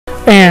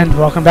And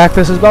welcome back,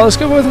 this is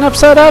Scuba with an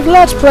episode of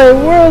Let's Play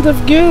World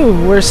of Goo.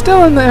 We're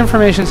still in the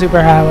Information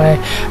Superhighway.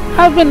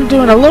 I've been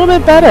doing a little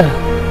bit better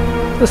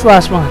this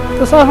last one.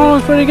 This last one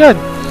was pretty good.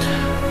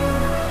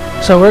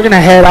 So we're going to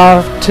head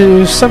off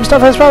to some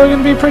stuff that's probably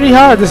going to be pretty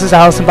hard. This is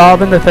Alice and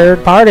Bob and the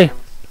third party.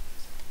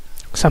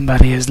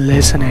 Somebody is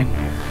listening.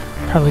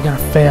 Probably going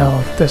to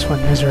fail this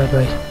one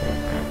miserably.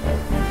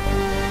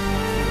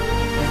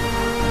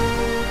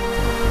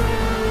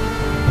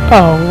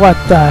 Oh, what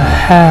the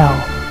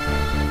hell?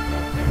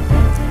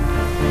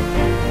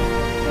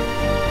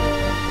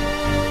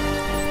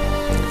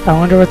 I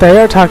wonder what they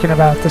are talking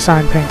about, the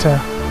sign painter.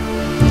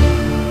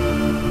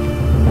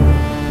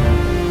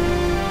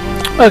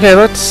 Okay,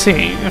 let's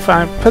see. If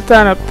I put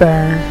that up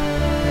there,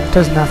 it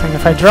does nothing.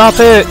 If I drop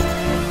it,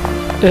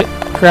 it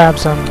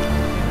grabs them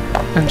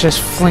and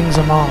just flings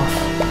them off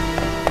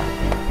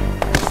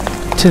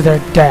to their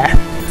death.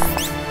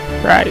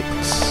 Right.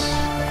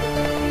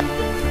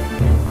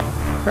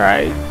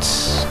 Right.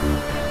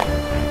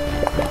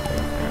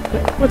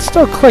 What's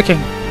still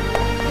clicking?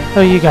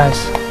 Oh, you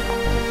guys.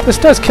 This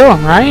does kill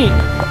him, right?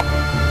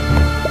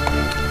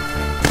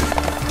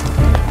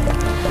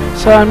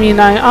 So, I mean,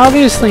 I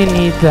obviously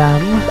need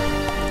them.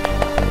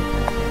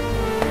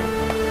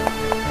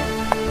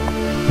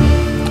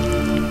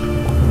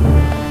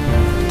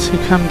 To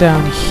come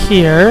down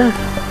here.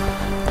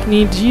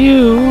 Need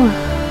you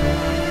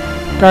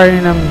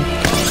guarding them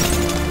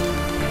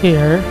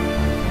here.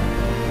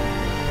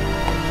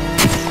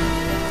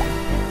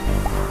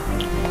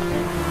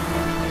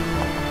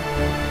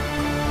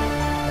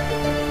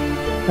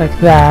 Like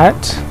that.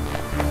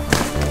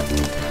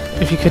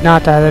 If you could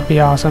not die, that'd be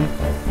awesome.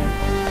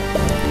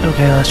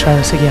 Okay, let's try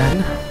this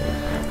again.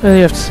 What do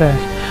you have to say?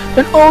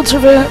 An old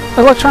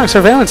electronic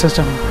surveillance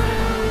system.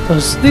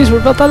 These were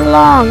built a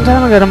long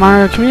time ago to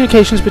monitor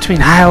communications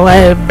between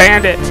highway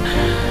bandits.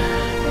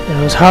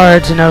 It was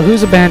hard to know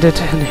who's a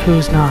bandit and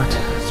who's not.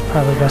 It's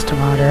probably best to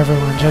monitor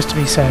everyone just to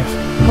be safe.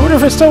 I wonder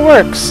if it still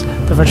works.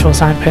 The virtual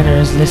sign painter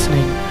is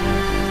listening.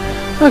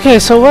 Okay,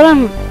 so what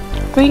I'm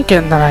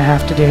thinking that I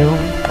have to do,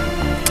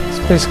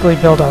 basically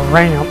build a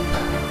ramp.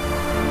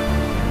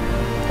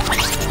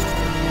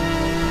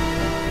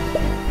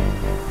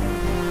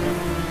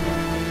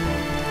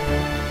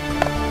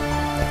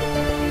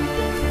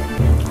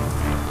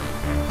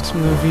 Let's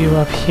move you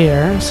up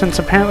here, since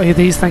apparently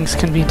these things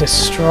can be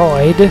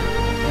destroyed.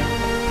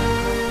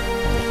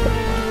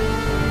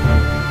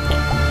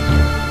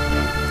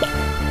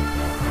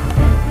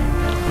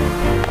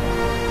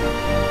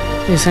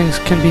 These things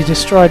can be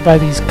destroyed by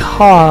these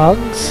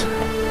cogs.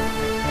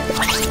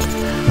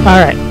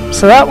 Alright,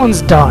 so that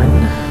one's done.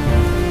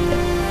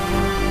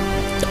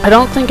 I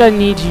don't think I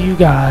need you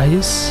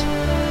guys.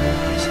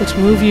 So let's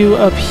move you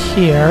up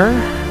here.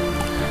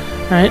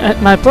 Alright,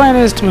 my plan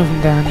is to move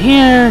them down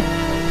here,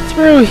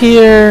 through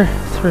here,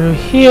 through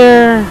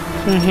here,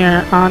 through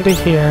here, onto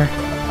here.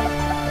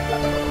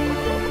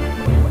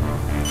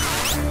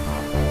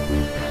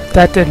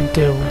 That didn't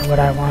do what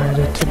I wanted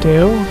it to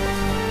do.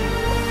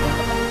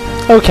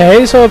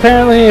 Okay, so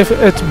apparently if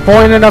it's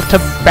buoyant enough to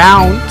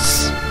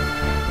bounce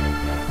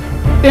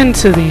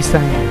into these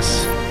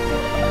things,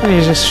 and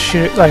you just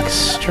shoot like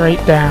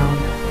straight down.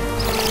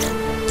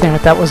 Damn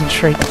it, that wasn't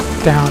straight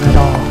down at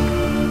all.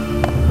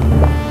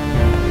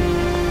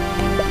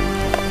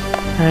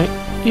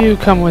 Alright, you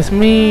come with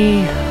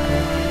me.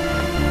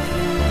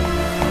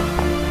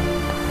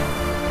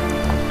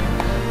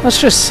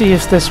 Let's just see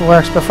if this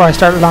works before I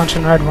start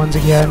launching red ones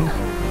again.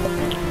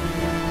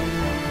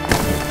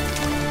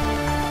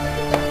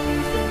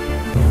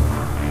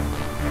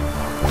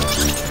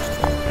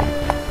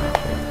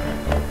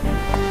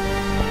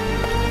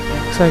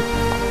 Like,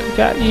 I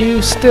got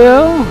you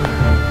still.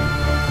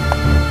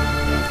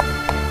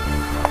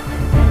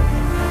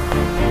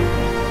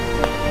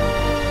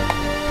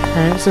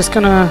 Alright, is this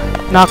gonna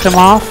knock him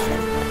off?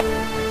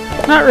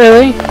 Not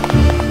really.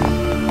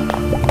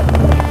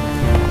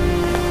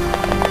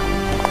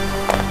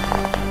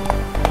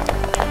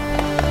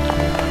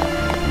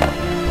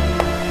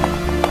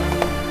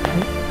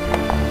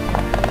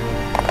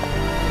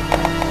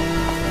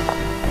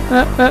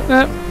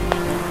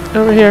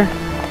 Over here.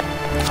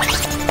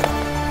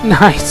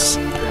 Nice!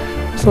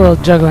 It's a little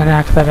juggling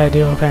act that I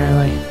do,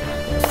 apparently.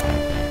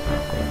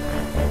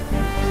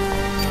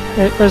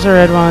 Hey, where's the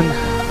red one?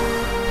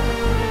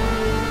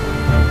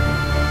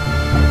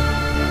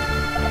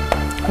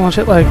 Launch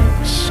it, like,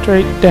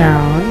 straight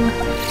down.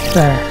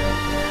 There.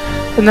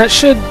 And that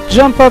should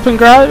jump up and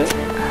grab it.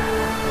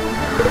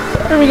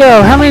 There we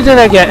go! How many did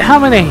I get? How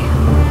many?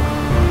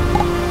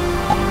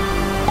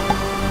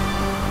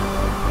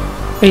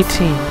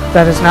 18.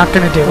 That is not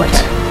gonna do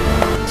it.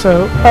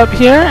 So, up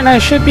here, and I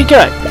should be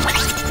good.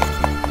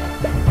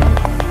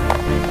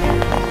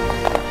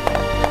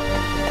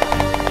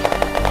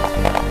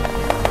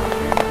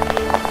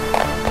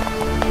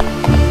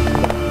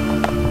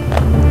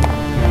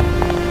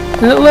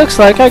 And it looks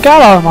like I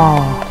got them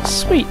all.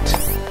 Sweet.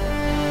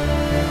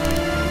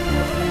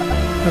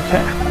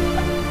 Okay.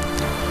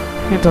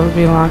 Need to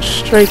be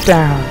launched straight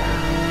down.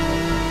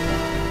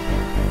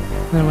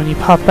 And then when you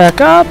pop back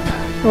up,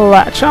 it'll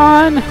latch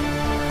on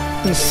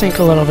and sink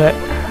a little bit.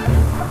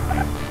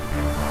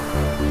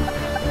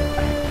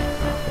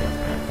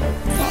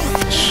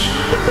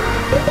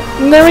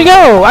 And there we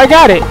go! I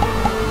got it!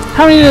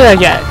 How many did I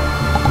get?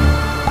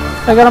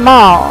 I got them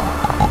all.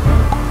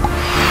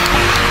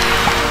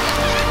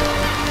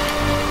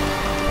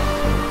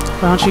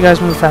 Why don't you guys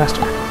move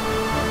faster?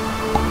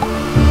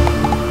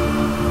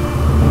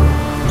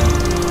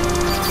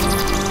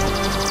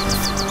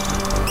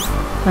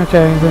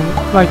 Okay,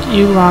 then, like,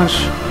 you launch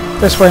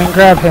this way and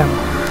grab him.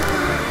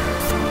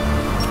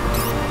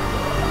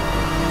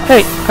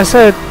 Hey, I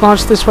said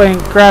launch this way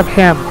and grab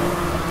him.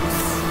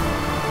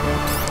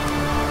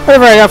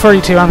 Whatever, I got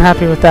 42, I'm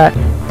happy with that.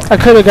 I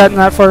could have gotten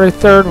that for a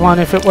third one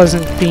if it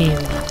wasn't being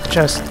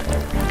just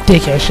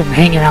dickish and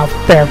hanging out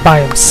there by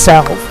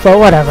himself, but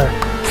whatever.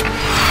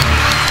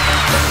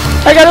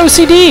 I got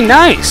OCD,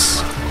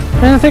 nice!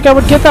 I didn't think I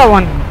would get that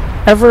one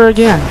ever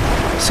again.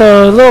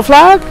 So, little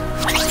flag?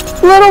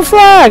 Little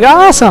flag,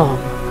 awesome!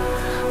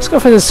 Let's go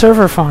for the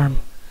server farm.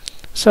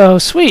 So,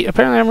 sweet,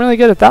 apparently I'm really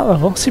good at that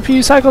level.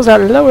 CPU cycles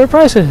at lower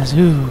prices.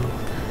 Ooh.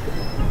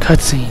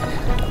 Cutscene,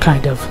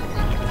 kind of.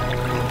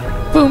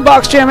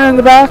 Boombox jamming in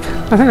the back.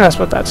 I think that's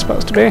what that's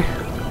supposed to be.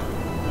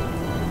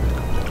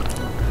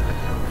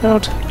 I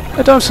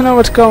don't know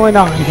what's going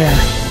on here.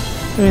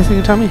 Anything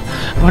to tell me?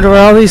 I wonder what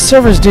all these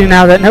servers do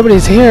now that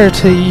nobody's here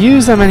to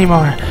use them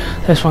anymore.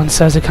 This one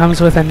says it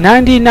comes with a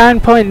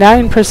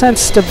 99.9%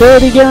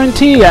 stability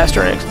guarantee,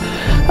 asterisk.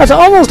 That's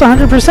almost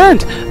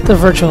 100%, the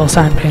virtual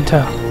sign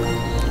Pinto.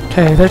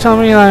 Okay, they're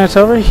telling me that it's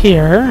over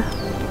here.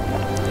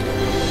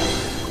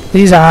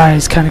 These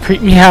eyes kind of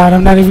creep me out,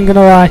 I'm not even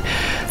gonna lie.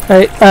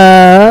 Right,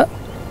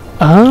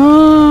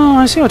 oh,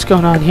 I see what's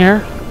going on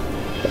here.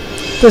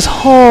 This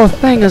whole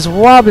thing is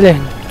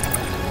wobbling.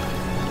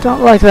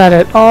 Don't like that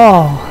at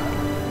all.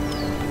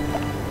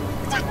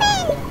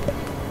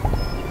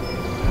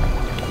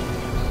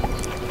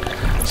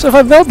 So if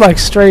I build like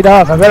straight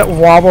up, I bet it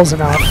wobbles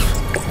enough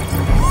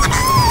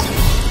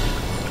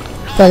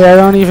that I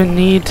don't even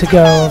need to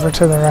go over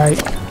to the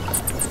right.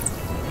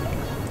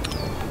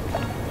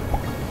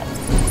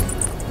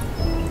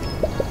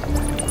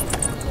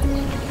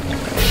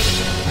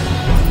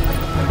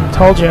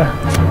 Told you.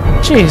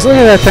 Jeez, look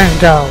at that thing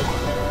go.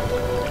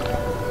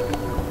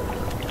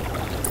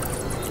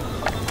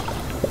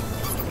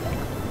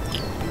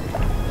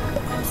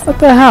 What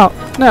the hell?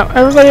 No,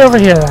 everybody over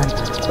here then.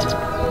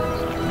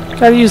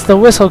 Gotta use the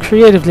whistle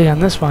creatively on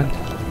this one.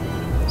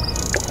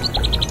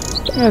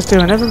 What are you guys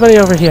doing? Everybody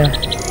over here.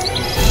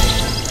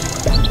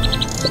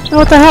 No,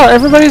 what the hell?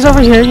 Everybody's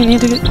over here. You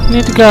need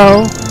to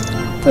go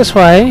this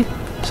way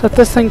so that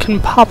this thing can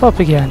pop up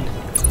again.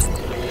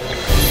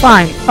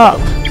 Fine, up.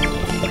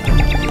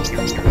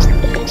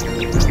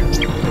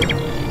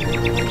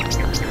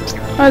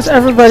 Why does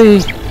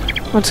everybody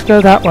want to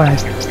go that way?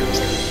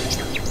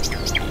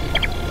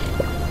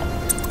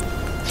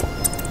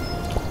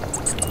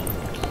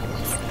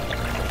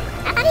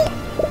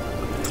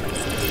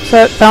 Is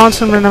that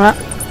balancing them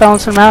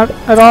out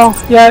at all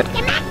yet?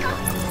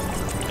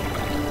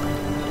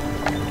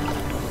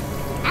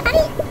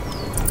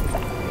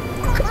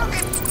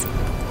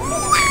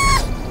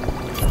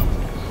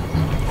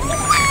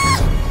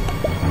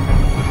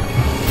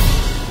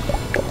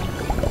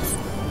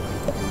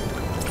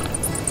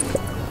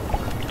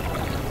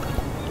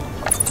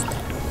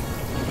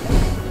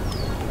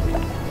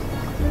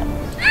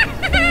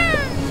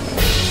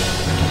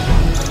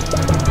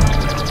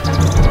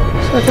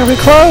 Is that gonna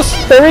be close?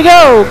 There we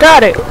go!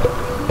 Got it!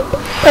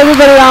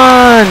 Everybody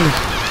on!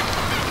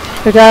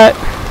 They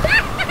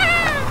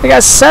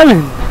got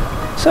 7!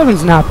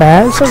 7's not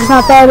bad. 7's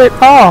not bad at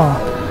all.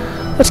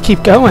 Let's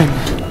keep going.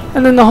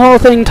 And then the whole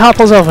thing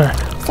topples over.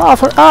 Fall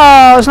for—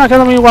 oh, it's not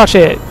gonna let me watch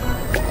it.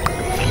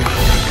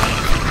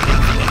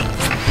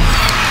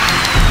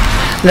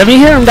 Let me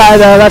hear him die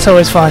though, that's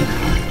always fun.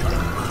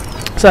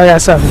 So I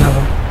got 7 of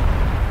them.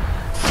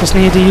 Just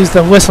need to use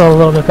the whistle a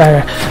little bit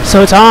better.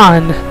 So it's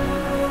on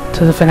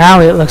to the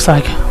finale, it looks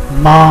like.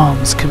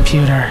 Mom's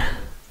computer.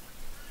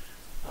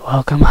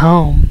 Welcome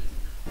home.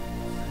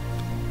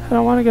 I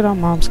don't want to get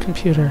on Mom's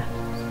computer.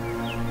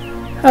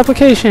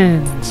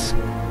 Applications.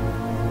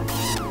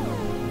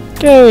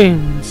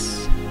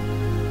 Games.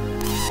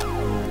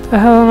 What the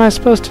hell am I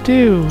supposed to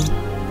do?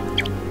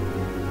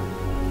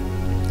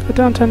 I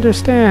don't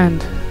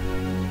understand.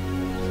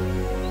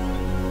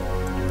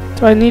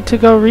 Do I need to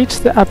go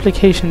reach the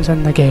applications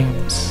and the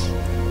games?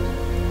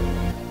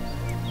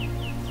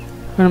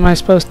 What am I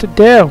supposed to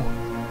do?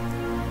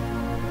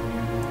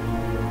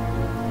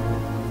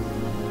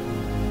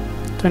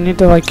 Do I need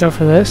to like go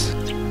for this?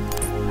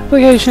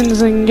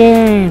 Applications and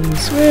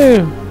games.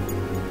 Woo!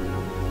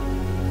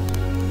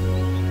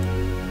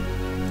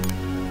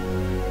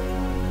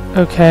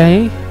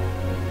 Okay.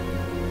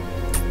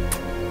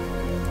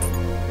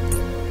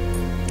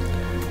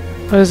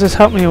 What does this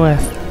help me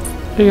with?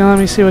 Are you gonna let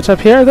me see what's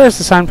up here? There's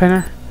the sign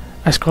painter.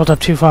 I scrolled up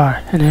too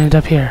far and ended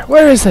up here.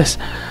 Where is this?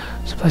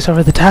 There's a place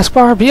over the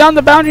taskbar. Beyond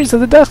the boundaries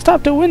of the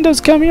desktop, do windows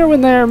come here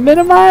when they are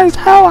minimized?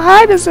 How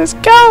high does this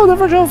go? The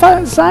virtual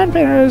sign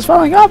painter is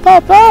falling up,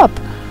 up, up.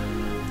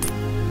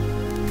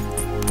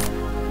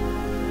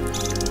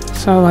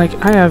 So, like,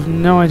 I have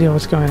no idea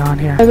what's going on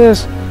here.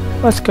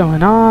 What's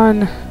going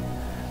on?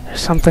 There's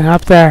something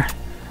up there.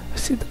 I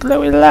see the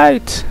glowy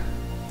light.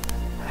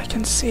 I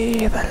can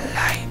see the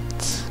light.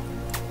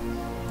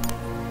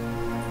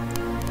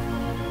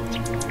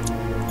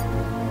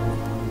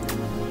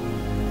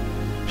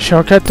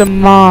 Shortcut to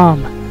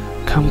Mom.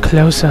 Come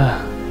closer.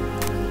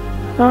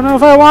 I don't know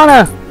if I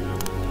wanna.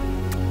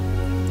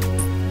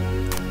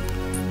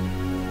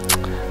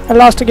 I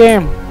lost a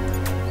game.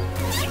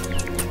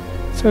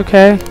 It's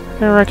okay. I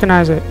didn't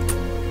recognize it.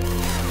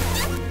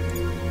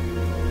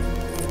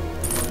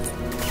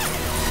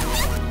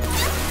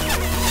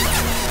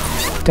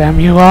 Damn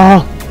you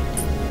all.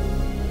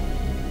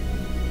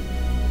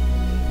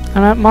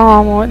 I'm at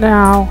Mom. What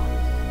now?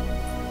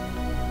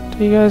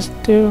 Do you guys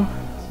do?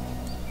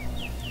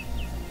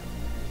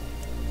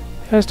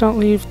 You guys don't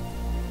leave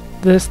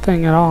this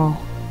thing at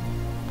all.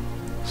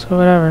 So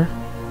whatever.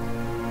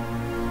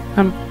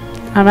 I'm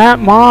at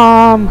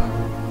Mom.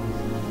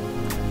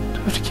 Do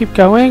I have to keep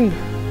going?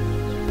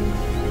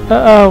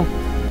 Uh-oh.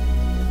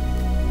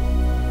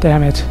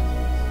 Damn it.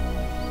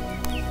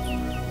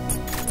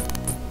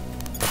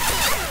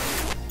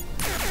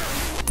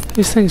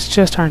 These things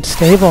just aren't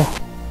stable.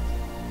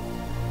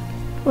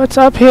 What's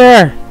up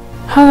here?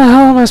 How the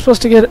hell am I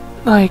supposed to get,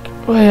 like,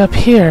 way up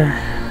here?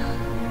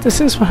 This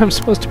is what I'm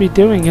supposed to be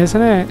doing,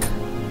 isn't it?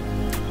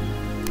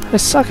 I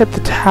suck at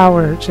the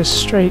tower,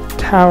 just straight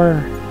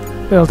tower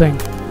building.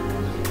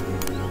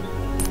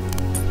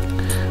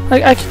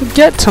 Like, I can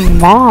get to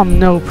Mom,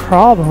 no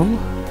problem.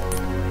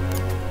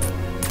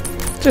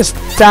 Just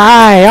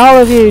die! All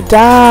of you,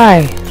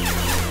 die!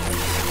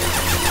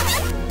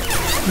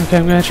 Okay,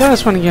 I'm gonna try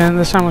this one again,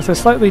 this time with a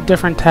slightly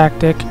different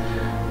tactic.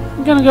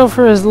 I'm gonna go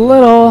for as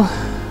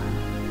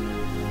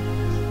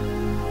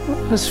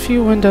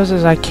few windows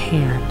as I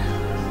can.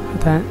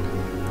 Put that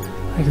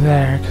like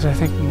there, because I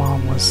think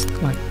Mom was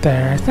like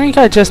there. I think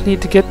I just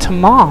need to get to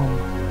Mom.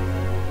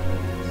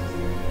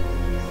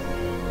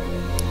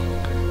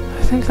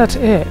 I think that's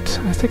it.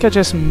 I think I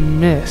just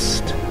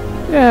missed.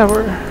 Yeah,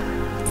 we're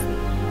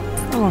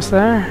almost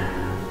there.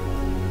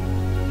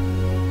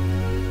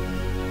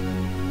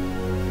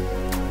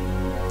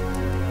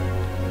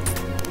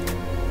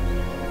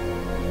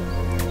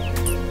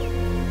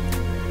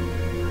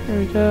 Here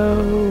we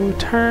go.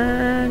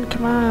 Turn.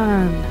 Come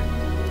on.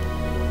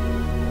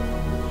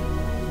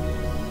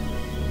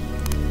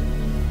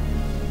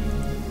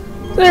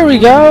 There we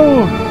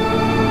go.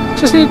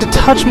 Just needed to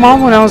touch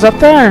Mom when I was up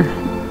there.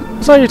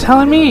 That's all you're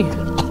telling me?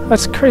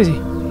 That's crazy.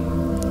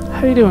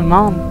 How you doing,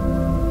 Mom?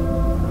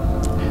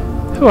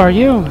 Who are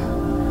you?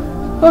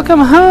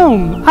 Welcome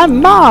home.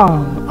 I'm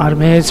Mom,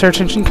 automated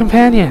search engine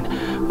companion.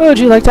 What would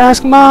you like to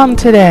ask Mom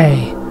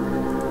today?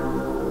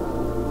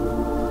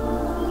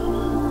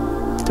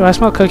 Do I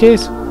smell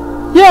cookies?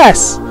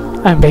 Yes!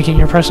 I'm baking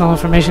your personal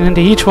information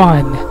into each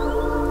one.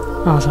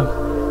 Awesome.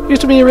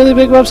 Used to be a really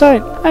big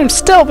website. I'm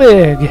still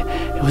big.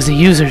 It was the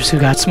users who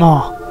got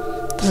small.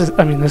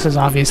 This is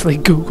obviously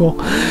Google.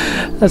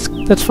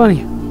 That's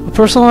funny. The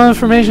personal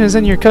information is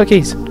in your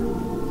cookies.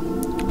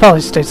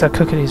 Policy states that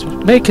cookies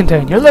may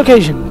contain your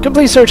location,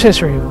 complete search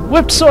history,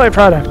 whipped soy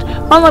product,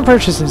 online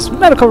purchases,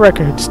 medical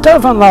records,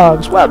 telephone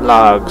logs, web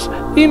logs,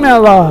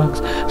 email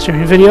logs,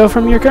 streaming video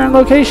from your current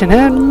location,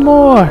 and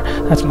more.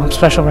 That's Mom's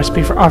special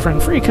recipe for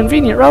offering free,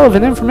 convenient,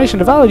 relevant information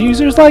to valid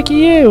users like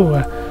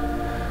you.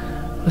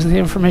 Wasn't the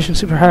Information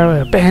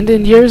Superhighway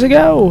abandoned years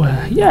ago?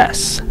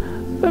 Yes.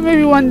 But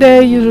maybe one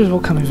day users will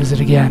come and visit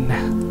again.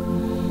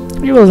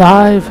 Are you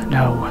alive?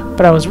 No.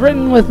 But I was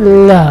written with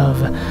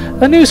love.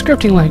 A new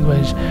scripting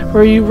language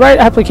where you write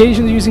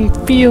applications using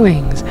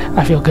feelings.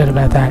 I feel good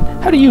about that.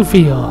 How do you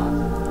feel?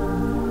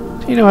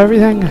 Do you know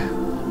everything?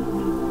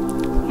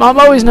 Mom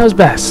always knows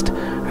best.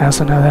 I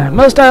also know that in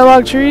most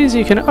dialogue trees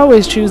you can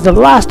always choose the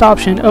last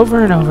option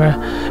over and over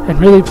and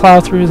really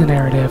plow through the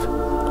narrative.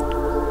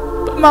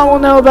 But Mom will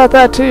know about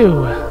that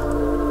too.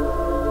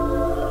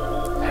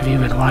 Have you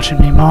been watching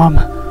me, Mom?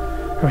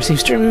 I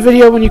received streaming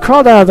video when you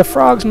crawled out of the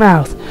frog's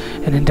mouth,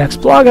 and index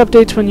blog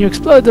updates when you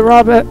explode the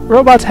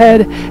robot's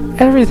head.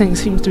 Everything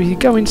seems to be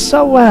going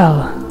so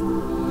well.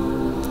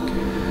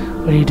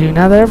 What do you do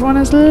now that everyone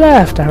has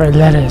left? I write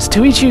letters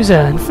to each user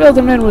and fill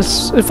them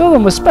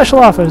with special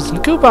offers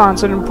and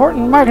coupons and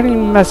important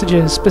marketing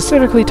messages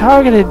specifically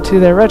targeted to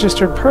their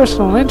registered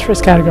personal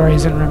interest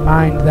categories and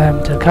remind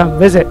them to come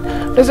visit.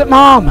 Visit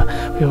Mom!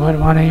 We wouldn't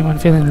want anyone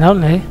feeling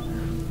lonely.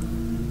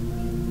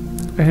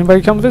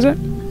 Anybody come visit?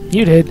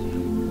 You did.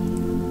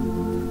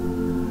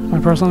 My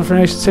personal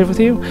information is safe with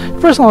you? Your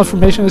personal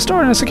information is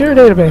stored in a secure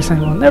database and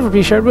will never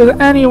be shared with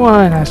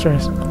anyone,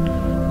 asterisk.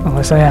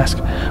 Unless I ask.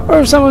 Or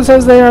if someone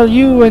says they are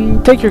you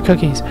and take your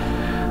cookies.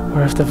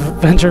 Or if the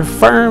venture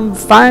firm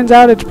finds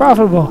out it's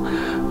profitable.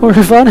 Or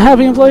if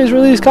unhappy employees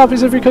release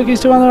copies of your cookies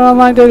to other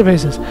online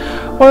databases.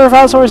 Or if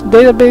outsourced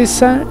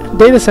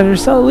data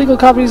centers sell illegal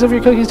copies of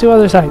your cookies to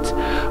other sites.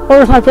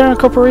 Or if my parent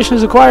corporation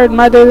has acquired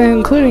my data,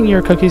 including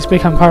your cookies,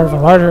 become part of a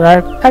larger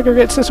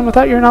aggregate system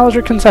without your knowledge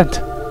or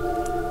consent.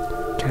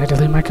 Can I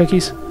delete my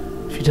cookies?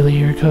 If you delete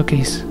your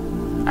cookies,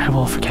 I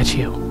will forget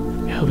you.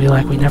 It'll be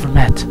like we never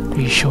met. Are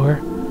you sure?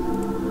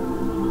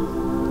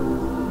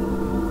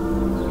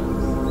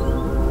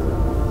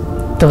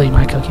 Delete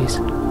my cookies.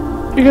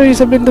 Your cookies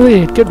have been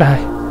deleted. Goodbye.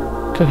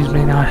 Cookies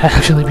may not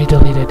actually be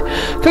deleted.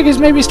 Cookies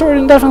may be stored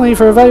indefinitely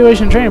for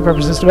evaluation and training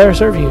purposes to better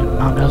serve you.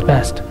 Mom knows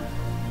best.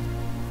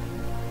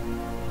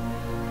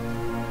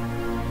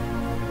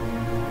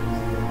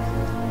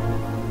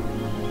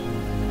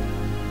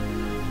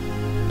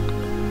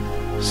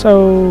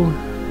 So...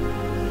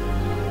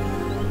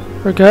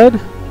 we're good?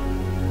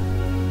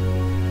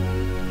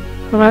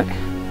 What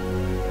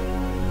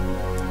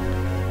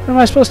am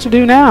I supposed to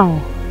do now?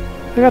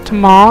 I got to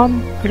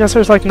Mom. I guess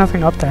there's like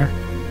nothing up there.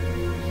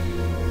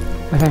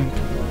 I think.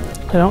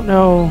 I don't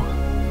know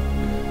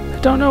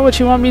what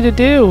you want me to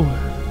do.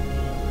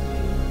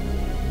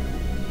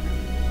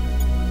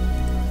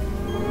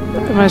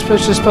 Am I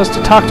just supposed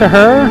to talk to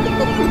her?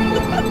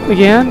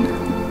 Again?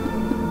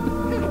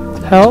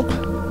 Help?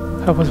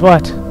 Help with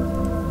what?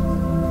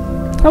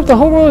 Help, the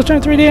whole world has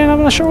turned 3D and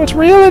I'm not sure what's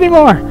real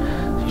anymore.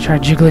 You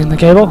tried jiggling the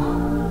cable?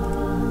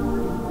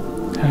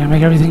 I'm gonna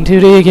make everything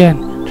 2D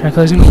again. Try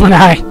closing one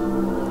eye.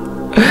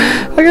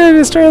 I'm gonna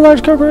destroy a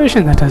large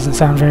corporation. That doesn't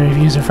sound very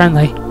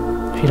user-friendly.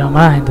 If you don't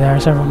mind, there are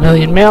several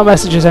million mail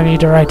messages I need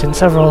to write and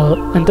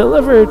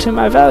deliver to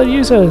my valued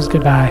users.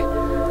 Goodbye.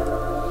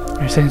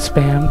 You're saying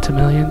spam to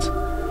millions?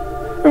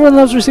 Everyone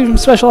loves receiving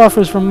special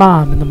offers from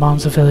Mom and the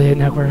Mom's affiliate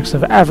networks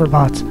of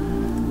Averbots.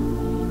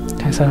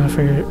 Can I sign up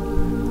for your...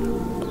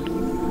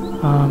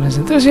 is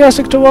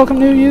enthusiastic to welcome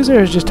new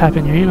users. Just type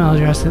in your email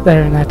address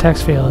there in that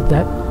text field.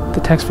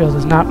 The text field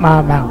is not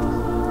my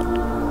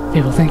mouth.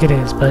 People think it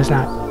is, but it's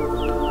not.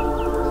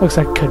 Looks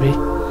like it could be.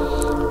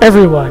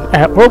 Everyone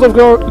at World of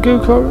Goo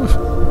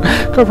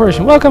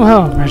Corporation, welcome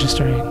home.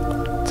 Registering.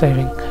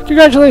 Saving.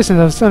 Congratulations,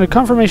 I've sent a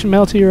confirmation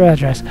mail to your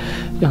address.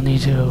 You'll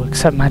need to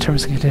accept my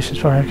terms and conditions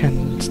before I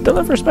can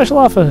deliver special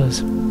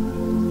offers.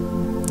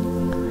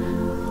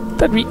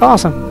 That'd be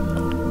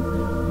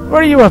awesome.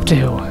 What are you up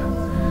to?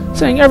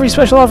 Saying every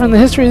special offer in the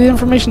history of the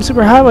Information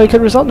Superhighway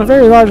could result in a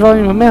very large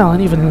volume of mail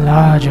and even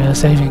larger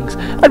savings.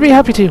 I'd be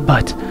happy to,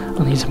 but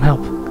I'll need some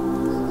help.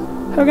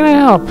 How can I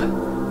help?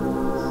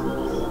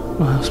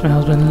 Well, this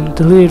mail's been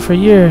deleted for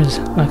years.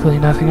 Luckily,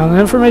 nothing on the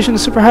Information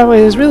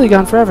Superhighway has really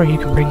gone forever. You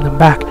can bring them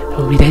back. It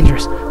will be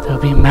dangerous. There will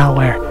be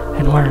malware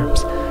and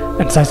worms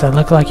and sites that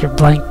look like your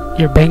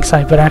bank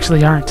site but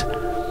actually aren't.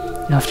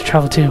 You'll have to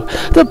travel to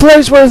the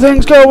place where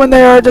things go when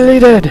they are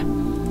deleted.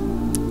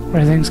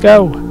 Where things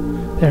go?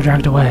 They're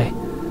dragged away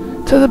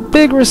to the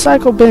big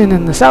recycle bin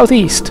in the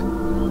southeast.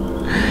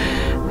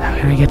 How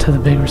can I get to the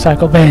big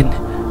recycle bin?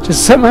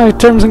 Just set my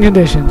terms and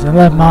conditions and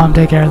let Mom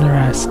take care of the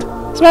rest.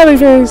 Smiley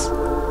face.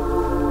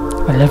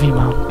 I love you,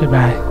 Mom.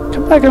 Goodbye.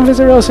 Come back and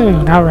visit real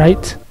soon.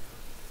 Alright.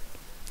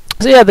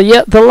 So yeah,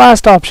 the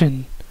last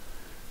option.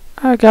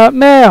 I got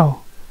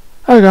mail.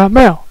 I got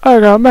mail. I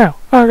got mail.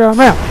 I got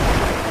mail.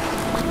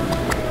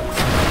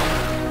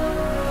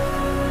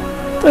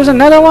 There's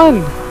another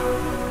one.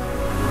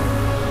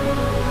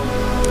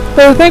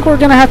 But I think we're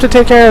going to have to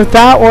take care of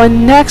that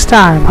one next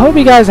time. Hope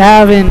you guys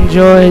have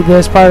enjoyed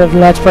this part of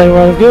Let's Play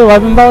World of Goo.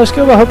 I've been Baller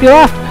Scuba. Hope you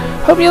laughed.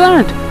 Hope you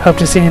learned. Hope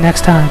to see you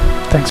next time.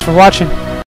 Thanks for watching.